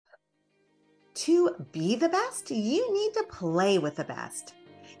To be the best, you need to play with the best.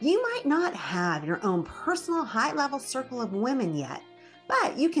 You might not have your own personal high level circle of women yet,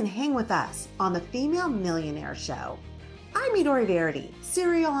 but you can hang with us on the Female Millionaire Show. I'm Midori Verity,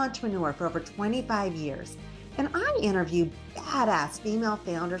 serial entrepreneur for over 25 years, and I interview badass female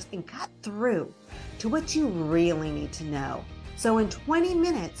founders and cut through to what you really need to know. So in 20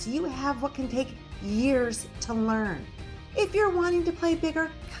 minutes, you have what can take years to learn. If you're wanting to play bigger,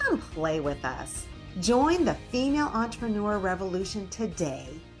 come play with us. Join the female entrepreneur revolution today.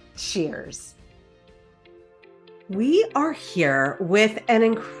 Cheers. We are here with an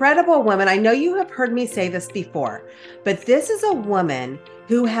incredible woman. I know you have heard me say this before, but this is a woman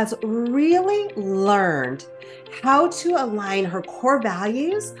who has really learned how to align her core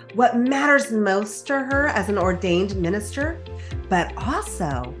values, what matters most to her as an ordained minister, but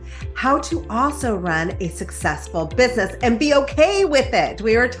also how to also run a successful business and be okay with it.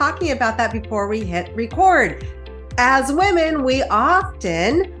 We were talking about that before we hit record. As women, we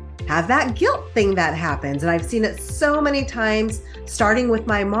often have that guilt thing that happens. And I've seen it so many times, starting with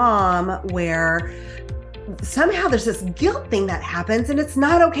my mom, where somehow there's this guilt thing that happens and it's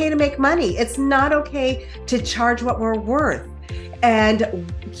not okay to make money. It's not okay to charge what we're worth. And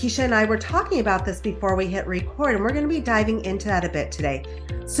Keisha and I were talking about this before we hit record, and we're going to be diving into that a bit today.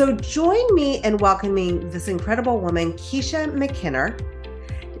 So join me in welcoming this incredible woman, Keisha McKinnor's.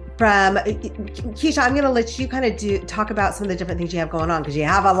 Keisha, I'm going to let you kind of talk about some of the different things you have going on, because you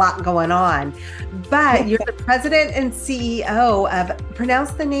have a lot going on. But you're the president and CEO of,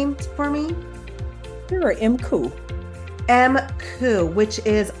 pronounce the name for me. Sure, MCOO. MCOO, which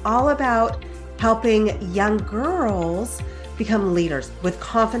is all about helping young girls become leaders with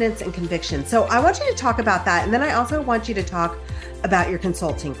confidence and conviction. So I want you to talk about that. And then I also want you to talk about your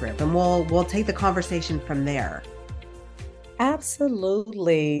consulting group, and we'll take the conversation from there.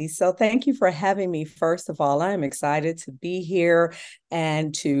 Absolutely. So thank you for having me. First of all, I'm excited to be here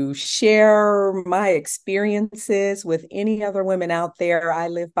and to share my experiences with any other women out there. I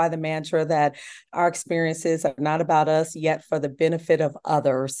live by the mantra that our experiences are not about us, yet for the benefit of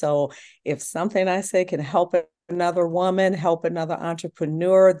others. So if something I say can help another woman, help another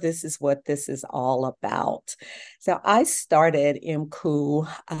entrepreneur, this is what this is all about. So I started MCOO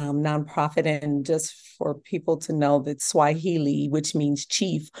nonprofit, and just for people to know that Swahili, which means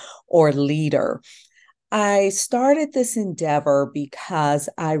chief or leader. I started this endeavor because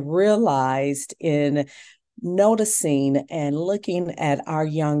I realized in noticing and looking at our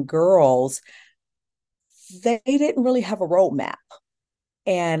young girls, they didn't really have a roadmap.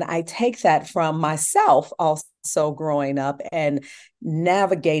 And I take that from myself also growing up and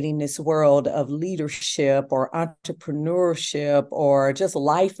navigating this world of leadership or entrepreneurship or just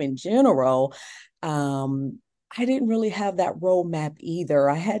life in general. I didn't really have that roadmap either.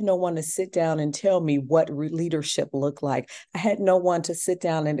 I had no one to sit down and tell me what leadership looked like. I had no one to sit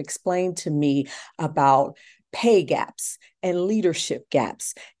down and explain to me about pay gaps and leadership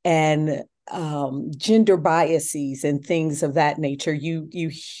gaps and gender biases and things of that nature. You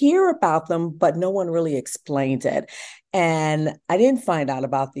hear about them, but no one really explains it. And I didn't find out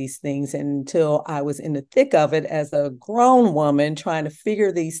about these things until I was in the thick of it as a grown woman trying to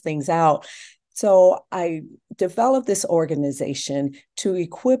figure these things out. So I developed this organization to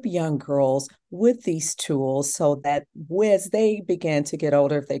equip young girls with these tools so that as they begin to get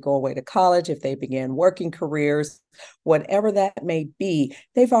older, if they go away to college, if they begin working careers, whatever that may be,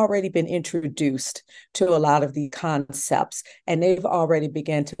 they've already been introduced to a lot of these concepts, and they've already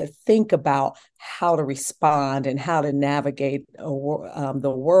begun to think about how to respond and how to navigate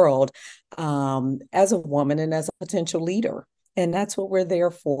the world as a woman and as a potential leader. And that's what we're there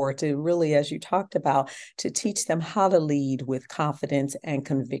for, to really, as you talked about, to teach them how to lead with confidence and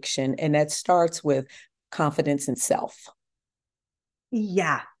conviction. And that starts with confidence in self.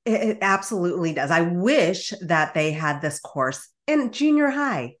 Yeah, it absolutely does. I wish that they had this course in junior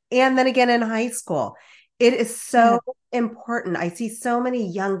high and then again in high school. It is so important. I see so many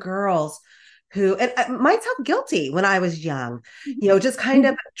young girls who, and I might felt guilty when I was young, just kind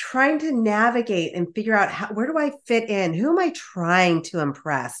of trying to navigate and figure out where do I fit in? Who am I trying to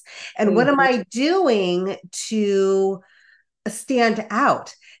impress? And what am I doing to stand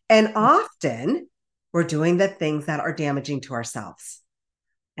out? And often we're doing the things that are damaging to ourselves.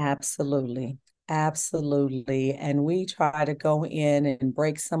 Absolutely. Absolutely. And we try to go in and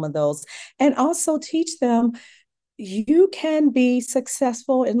break some of those and also teach them you can be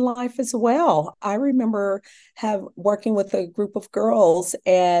successful in life as well. I remember working with a group of girls,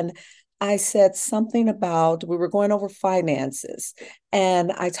 and I said something about, we were going over finances,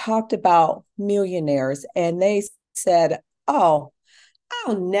 and I talked about millionaires, and they said, "Oh,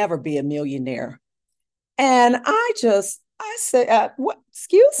 I'll never be a millionaire. And I said, what,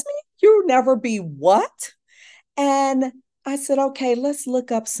 excuse me, you'll never be what? And I said, okay, let's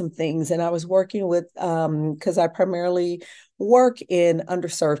look up some things. And I was working with, because I primarily work in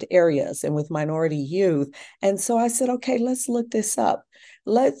underserved areas and with minority youth. And so I said, okay, let's look this up.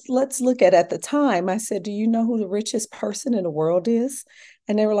 Let's look at the time. I said, do you know who the richest person in the world is?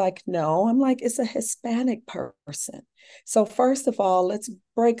 And they were like, no. I'm like, it's a Hispanic person. So first of all, let's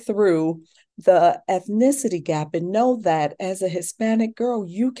break through the ethnicity gap and know that as a Hispanic girl,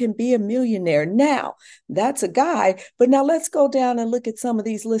 you can be a millionaire. Now, that's a guy, but now let's go down and look at some of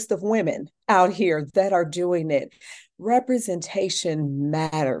these lists of women out here that are doing it. Representation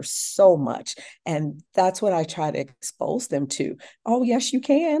matters so much. And that's what I try to expose them to. Oh, yes, you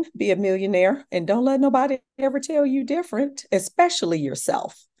can be a millionaire. And don't let nobody ever tell you different, especially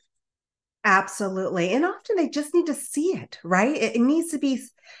yourself. Absolutely. And often they just need to see it, right? It needs to be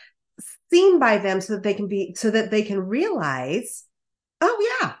seen by them so that they can realize,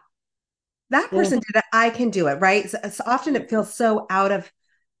 oh yeah, that person did it. I can do it, right? So often it feels so out of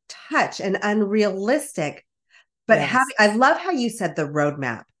touch and unrealistic. But Yes. I love how you said the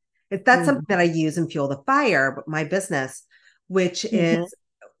roadmap. That's something that I use in Fuel the Fire, but my business, which Mm-hmm. is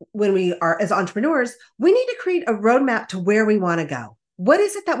when we are as entrepreneurs, we need to create a roadmap to where we want to go. What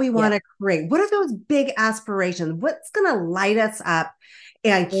is it that we Yeah. want to create? What are those big aspirations? What's going to light us up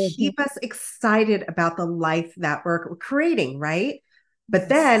and Mm-hmm. keep us excited about the life that we're creating, right? But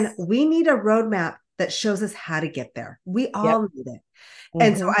then Yes. we need a roadmap that shows us how to get there. We Yep. all need it.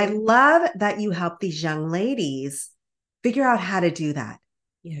 And so Mm-hmm. I love that you help these young ladies figure out how to do that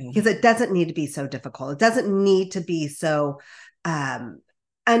Yeah. because it doesn't need to be so difficult. It doesn't need to be so um,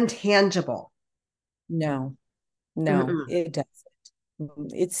 untangible. No, no, Mm-mm. it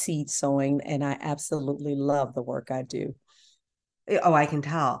doesn't. It's seed sowing, and I absolutely love the work I do. Oh, I can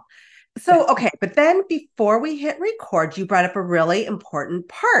tell. So, okay, but then before we hit record, you brought up a really important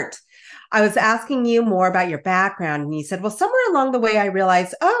part. I was asking you more about your background, and you said, well, somewhere along the way, I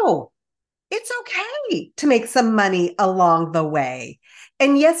realized, oh, it's okay to make some money along the way.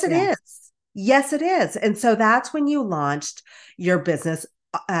 And yes, it Yeah. is. Yes, it is. And so that's when you launched your business,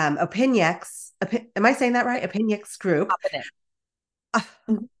 Opinx. Am I saying that right? Opinx Group. Confident. Uh,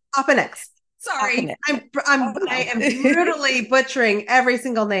 Mhm. Opinx. Sorry, Confident. I'm Oh I no. am brutally butchering every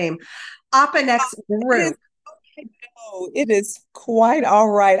single name. Opinx It is Group. okay. No, it is quite all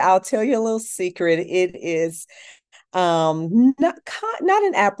right. I'll tell you a little secret. It is not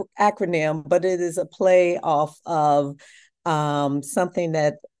an acronym, but it is a play off of something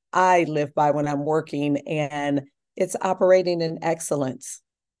that I live by when I'm working, and it's operating in excellence.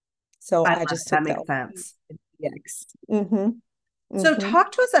 So I I love just it. That took that makes sense. X. Mm-hmm. So Mm-hmm.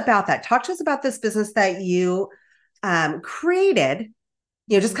 talk to us about that. Talk to us about this business that you created.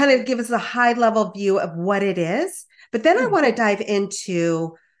 Just kind of give us a high level view of what it is. But then I Yeah. want to dive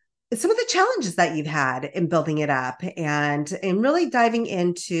into some of the challenges that you've had in building it up and really diving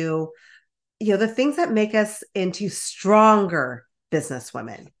into, the things that make us into stronger business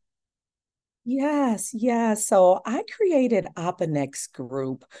women. Yes, yes. So I created Opponex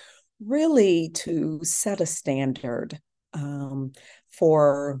Group really to set a standard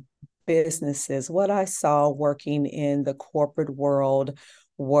for businesses. What I saw working in the corporate world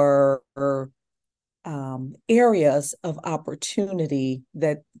were areas of opportunity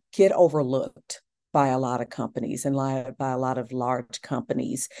that get overlooked by a lot of companies and by a lot of large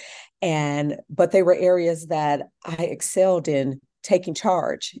companies. But they were areas that I excelled in taking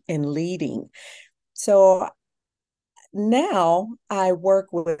charge and leading. So now I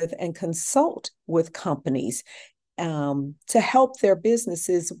work with and consult with companies to help their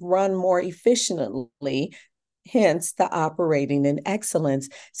businesses run more efficiently, hence the operating in excellence.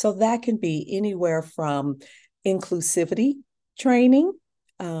 So that can be anywhere from inclusivity training,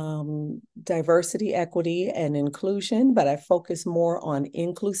 diversity, equity, and inclusion, but I focus more on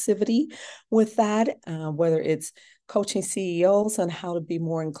inclusivity with that, whether it's coaching CEOs on how to be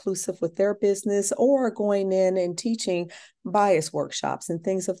more inclusive with their business or going in and teaching bias workshops and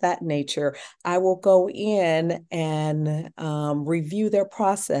things of that nature. I will go in and review their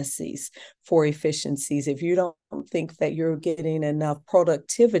processes for efficiencies. If you don't think that you're getting enough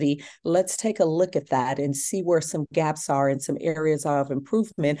productivity, let's take a look at that and see where some gaps are and some areas of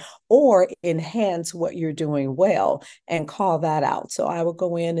improvement, or enhance what you're doing well and call that out. So I will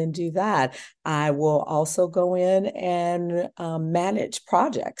go in and do that. I will also go in and manage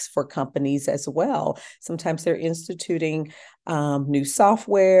projects for companies as well. Sometimes they're instituting new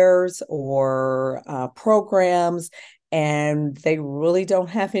softwares or programs. and they really don't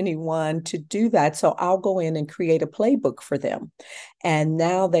have anyone to do that. So I'll go in and create a playbook for them. And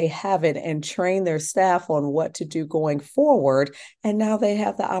now they have it and train their staff on what to do going forward. And now they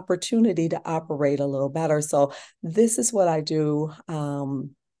have the opportunity to operate a little better. So this is what I do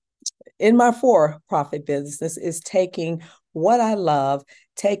in my for-profit business, is taking what I love,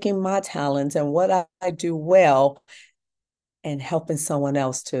 taking my talents and what I do well, and helping someone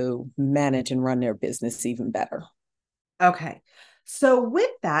else to manage and run their business even better. Okay. So with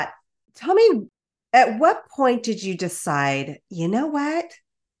that, tell me, at what point did you decide, you know what?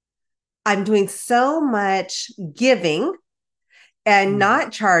 I'm doing so much giving and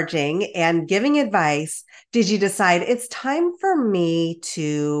not charging and giving advice. Did you decide it's time for me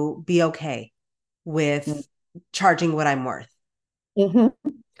to be okay with charging what I'm worth? Mm-hmm.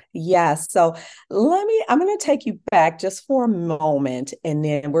 Yeah. So I'm going to take you back just for a moment, and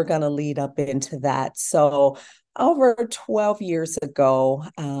then we're going to lead up into that. So, over 12 years ago,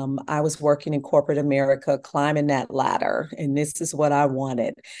 I was working in corporate America, climbing that ladder, and this is what I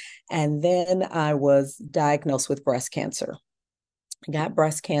wanted. And then I was diagnosed with breast cancer. I got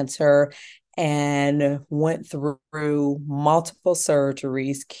breast cancer and went through multiple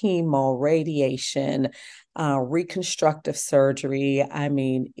surgeries, chemo, radiation, reconstructive surgery. I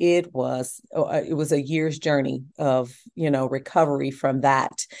mean, it was a year's journey of recovery from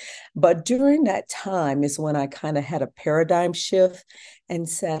that. But during that time is when I kind of had a paradigm shift and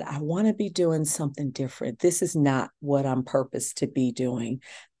said, I want to be doing something different. This is not what I'm purposed to be doing.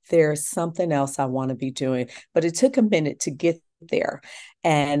 There's something else I want to be doing. But it took a minute to get there.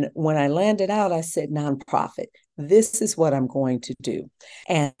 And when I landed out, I said, nonprofit, this is what I'm going to do.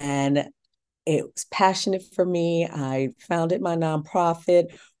 And it was passionate for me. I founded my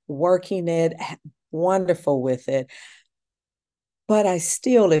nonprofit, working it, wonderful with it. But I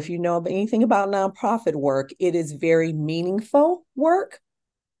still, if you know anything about nonprofit work, it is very meaningful work.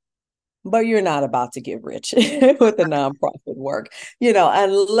 But you're not about to get rich with the nonprofit work,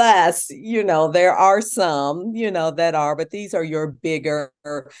 unless, there are some, that are, but these are your bigger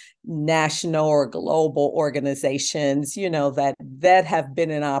national or global organizations, that have been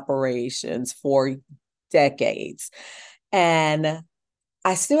in operations for decades. And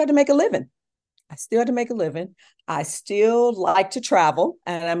I still had to make a living. I still had to make a living. I still like to travel.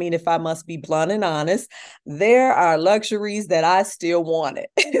 And I mean, if I must be blunt and honest, there are luxuries that I still wanted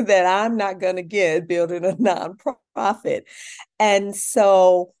that I'm not going to get building a nonprofit. And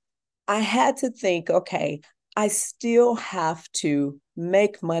so I had to think, okay, I still have to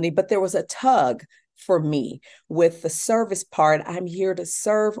make money, but there was a tug for me with the service part. I'm here to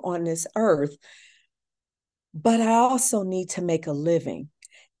serve on this earth, but I also need to make a living.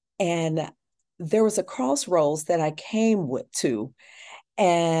 And there was a crossroads that I came to.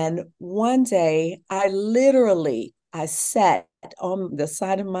 And one day I sat on the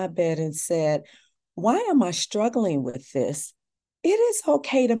side of my bed and said, why am I struggling with this? It is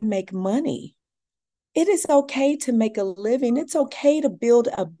okay to make money. It is okay to make a living. It's okay to build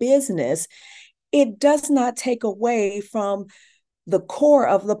a business. It does not take away from the core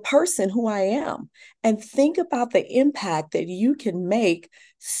of the person who I am. And think about the impact that you can make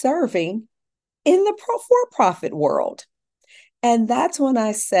serving in the for-profit world. And that's when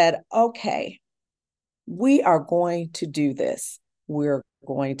I said, okay, we are going to do this. We're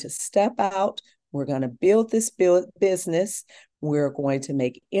going to step out. We're going to build this business. We're going to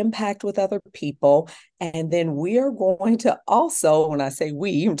make impact with other people. And then we are going to also, when I say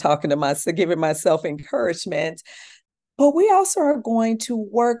we, I'm talking to myself, giving myself encouragement, but we also are going to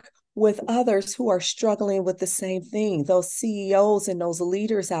work with others who are struggling with the same thing, those CEOs and those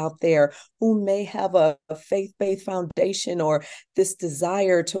leaders out there who may have a faith-based foundation or this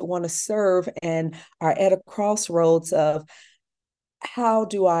desire to want to serve and are at a crossroads of how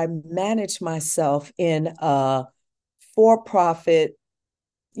do I manage myself in a for-profit,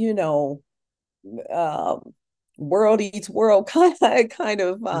 world eats world kind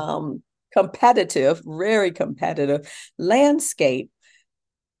of competitive, very competitive landscape,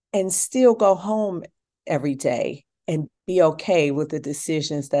 and still go home every day and be okay with the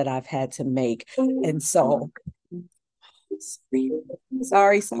decisions that I've had to make. And so,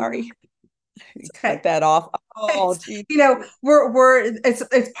 sorry, cut that off. Oh, geez.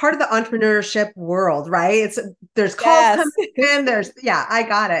 It's part of the entrepreneurship world, right? There's calls Yes. coming in. I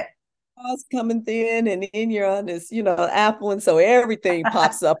got it. Calls coming in, and then you're on this, Apple, and so everything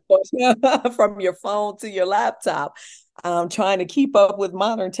pops up from your phone to your laptop. Trying to keep up with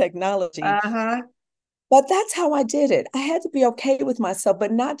modern technology. Uh-huh. But that's how I did it. I had to be okay with myself,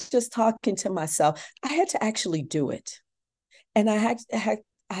 but not just talking to myself. I had to actually do it. And I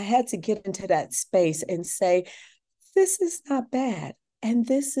had to get into that space and say, this is not bad and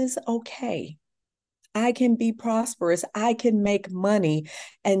this is okay. I can be prosperous. I can make money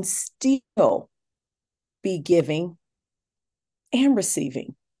and still be giving and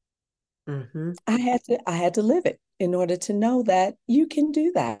receiving. Mm-hmm. I had to live it in order to know that you can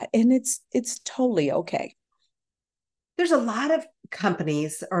do that. And it's totally okay. There's a lot of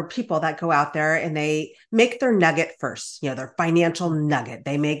companies or people that go out there and they make their nugget first, their financial nugget.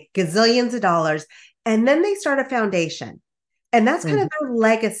 They make gazillions of dollars and then they start a foundation. And that's kind Mhm. of their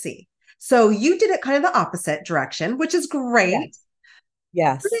legacy. So you did it kind of the opposite direction, which is great,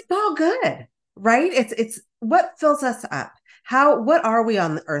 Yes. but Yes. it's all good, right? It's what fills us up. What are we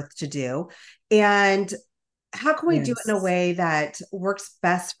on the earth to do? And how can we do it in a Yes. way that works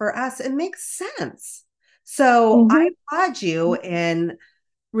best for us and makes sense? So I Hmm. applaud you in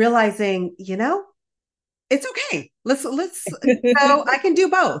realizing, it's okay. I can do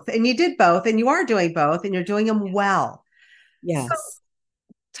both. And you did both, and you are doing both, and you're doing them well. So Yes.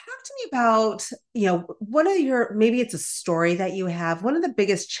 talk to me about, one of your, maybe it's a story that you have, one of the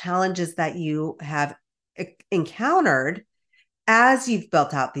biggest challenges that you have encountered as you've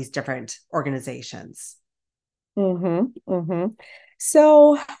built out these different organizations. Hmm. Hmm.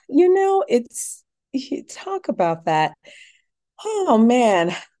 So, you talk about that. Oh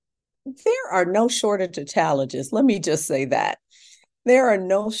man, there are no shortage of challenges. Let me just say that. There are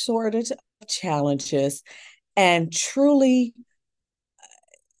no shortage of challenges. And truly,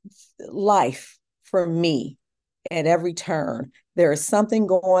 life for me at every turn, there is something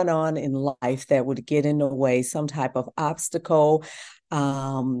going on in life that would get in the way, some type of obstacle,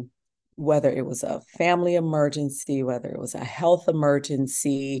 um, whether it was a family emergency, whether it was a health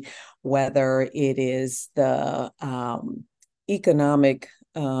emergency, whether it is the economic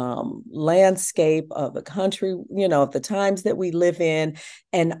landscape of the country, of the times that we live in,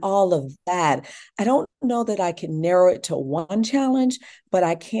 and all of that. I don't know that I can narrow it to one challenge, but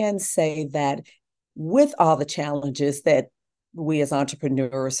I can say that with all the challenges that we as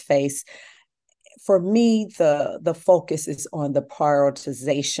entrepreneurs face, for me, the focus is on the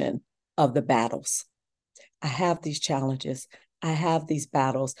prioritization of the battles. I have these challenges, I have these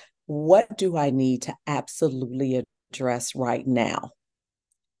battles. What do I need to absolutely address right now?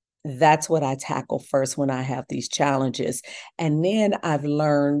 That's what I tackle first when I have these challenges. And then I've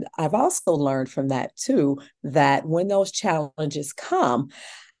also learned from that too, that when those challenges come,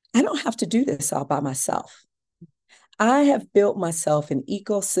 I don't have to do this all by myself. I have built myself an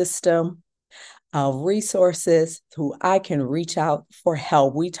ecosystem of resources who I can reach out for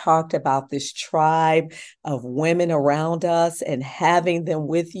help. We talked about this tribe of women around us and having them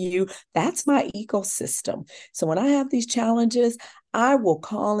with you. That's my ecosystem. So when I have these challenges, I will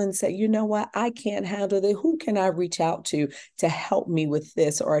call and say, you know what, I can't handle it. Who can I reach out to help me with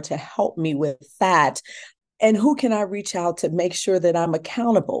this or to help me with that? And who can I reach out to make sure that I'm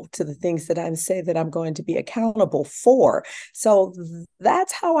accountable to the things that I say that I'm going to be accountable for? So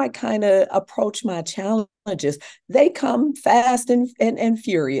that's how I kind of approach my challenges. They come fast and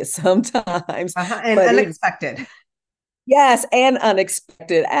furious sometimes, And but unexpected. yes, and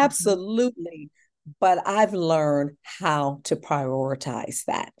unexpected, absolutely. But I've learned how to prioritize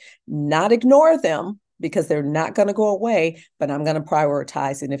that, not ignore them because they're not going to go away, but I'm going to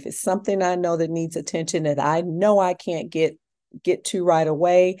prioritize. And if it's something I know that needs attention that I know I can't get to right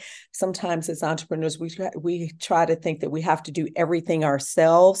away, sometimes as entrepreneurs we try to think that we have to do everything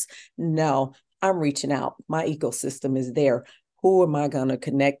ourselves. No, I'm reaching out. My ecosystem is there. Who am I going to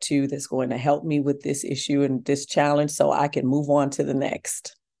connect to that's going to help me with this issue and this challenge so I can move on to the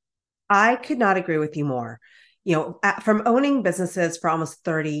next? I could not agree with you more. From owning businesses for almost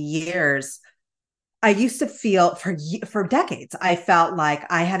 30 years, I used to feel for decades, I felt like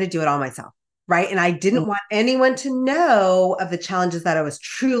I had to do it all myself, right? And I didn't want anyone to know of the challenges that I was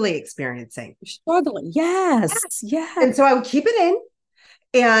truly experiencing. Struggling. Yes. Yes. And so I would keep it in.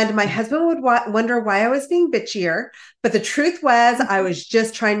 And my husband would wonder why I was being bitchier. But the truth was, I was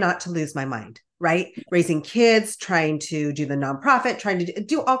just trying not to lose my mind, right? Raising kids, trying to do the nonprofit, trying to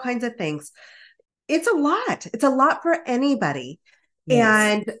do all kinds of things. It's a lot. It's a lot for anybody.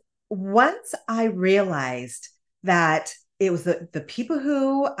 Yes. And once I realized that it was the people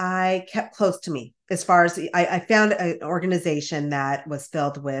who I kept close to me, as far as I found an organization that was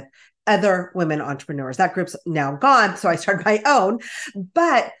filled with other women entrepreneurs. That group's now gone. So I started my own,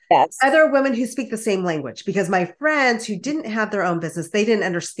 but Yes. other women who speak the same language, because my friends who didn't have their own business, they didn't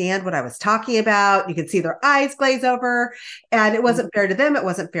understand what I was talking about. You could see their eyes glaze over, and it wasn't fair to them. It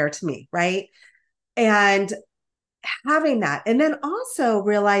wasn't fair to me. Right. And having that, and then also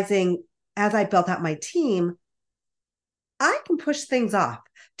realizing as I built out my team, I can push things off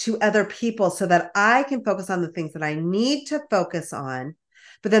to other people so that I can focus on the things that I need to focus on.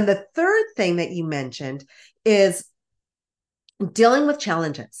 But then the third thing that you mentioned is dealing with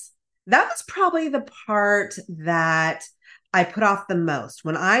challenges. That was probably the part that I put off the most.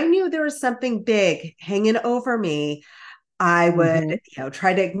 When I knew there was something big hanging over me, I would,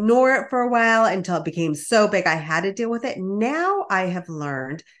 try to ignore it for a while until it became so big I had to deal with it. Now I have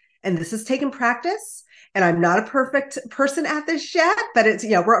learned, and this has taken practice, and I'm not a perfect person at this yet, but it's,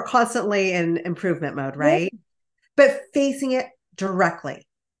 we're constantly in improvement mode, right? But facing it directly.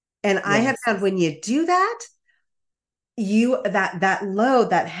 And I have found when you do that, that load,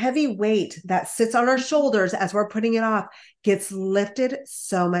 that heavy weight that sits on our shoulders as we're putting it off gets lifted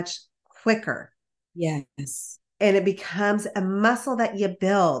so much quicker. Yes. And it becomes a muscle that you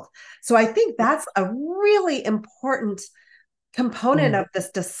build. So I think that's a really important component of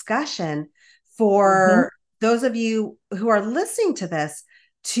this discussion for those of you who are listening to this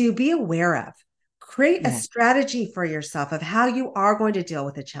to be aware of. Create a strategy for yourself of how you are going to deal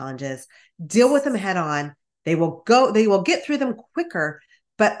with the challenges, deal with them head on. They will get through them quicker,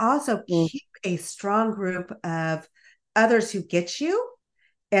 but also keep a strong group of others who get you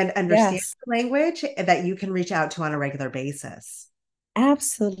and understand the language that you can reach out to on a regular basis.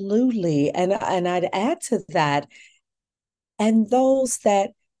 Absolutely. And I'd add to that, and those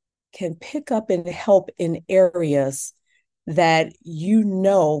that can pick up and help in areas that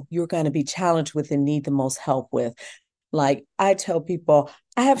you're going to be challenged with and need the most help with. Like I tell people,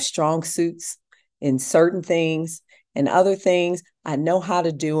 I have strong suits in certain things, and other things I know how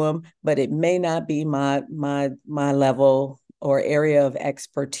to do them, but it may not be my level or area of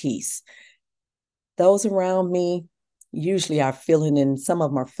expertise. Those around me usually are some of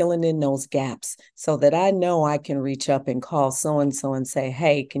them are filling in those gaps so that I know I can reach up and call so-and-so and say,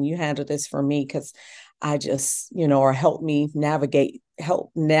 hey, can you handle this for me? Because I just, or help me navigate through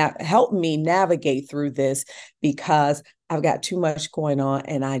this because I've got too much going on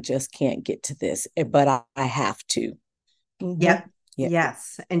and I just can't get to this, but I have to. Yep.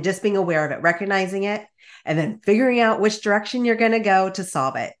 Yes. And just being aware of it, recognizing it, and then figuring out which direction you're going to go to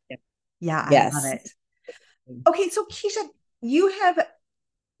solve it. Yeah, I love it. Okay, so Keisha, you have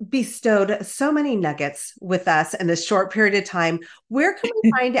bestowed so many nuggets with us in this short period of time. Where can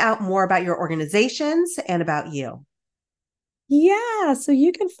we find out more about your organizations and about you? Yeah, so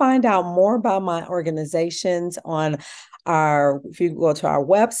you can find out more about my organizations if you go to our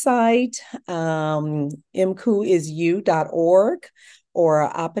website, mkuisyou.org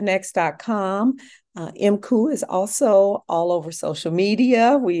or oponex.com. MKU is also all over social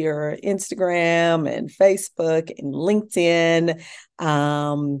media. We are Instagram and Facebook and LinkedIn,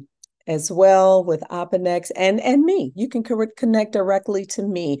 as well with Oponex and me. You can connect directly to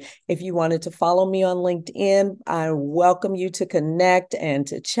me. If you wanted to follow me on LinkedIn, I welcome you to connect and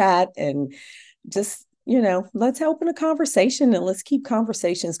to chat and just, let's open a conversation and let's keep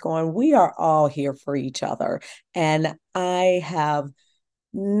conversations going. We are all here for each other. And I have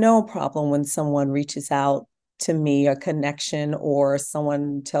no problem when someone reaches out to me, a connection, or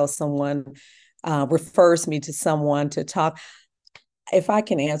someone tells someone, refers me to someone to talk. If I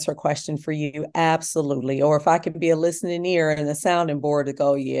can answer a question for you, absolutely. Or if I can be a listening ear and a sounding board to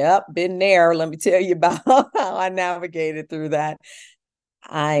go, yep, been there. Let me tell you about how I navigated through that.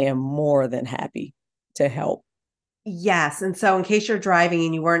 I am more than happy to help. Yes. And so in case you're driving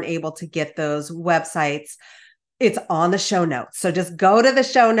and you weren't able to get those websites, it's on the show notes. So just go to the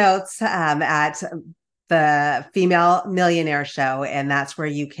show notes at the Female Millionaire Show, and that's where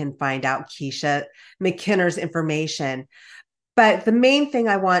you can find out Keisha McKinnor's information. But the main thing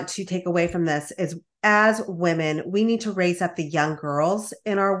I want to take away from this is, as women, we need to raise up the young girls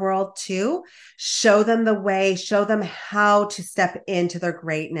in our world too. Show them the way, show them how to step into their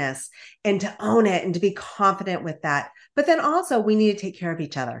greatness and to own it and to be confident with that. But then also we need to take care of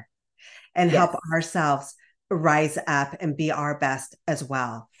each other and help ourselves rise up and be our best as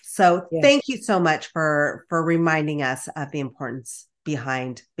well. So thank you so much for reminding us of the importance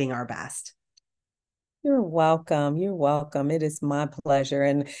behind being our best. You're welcome. You're welcome. It is my pleasure.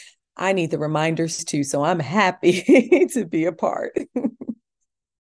 And I need the reminders too. So I'm happy to be a part.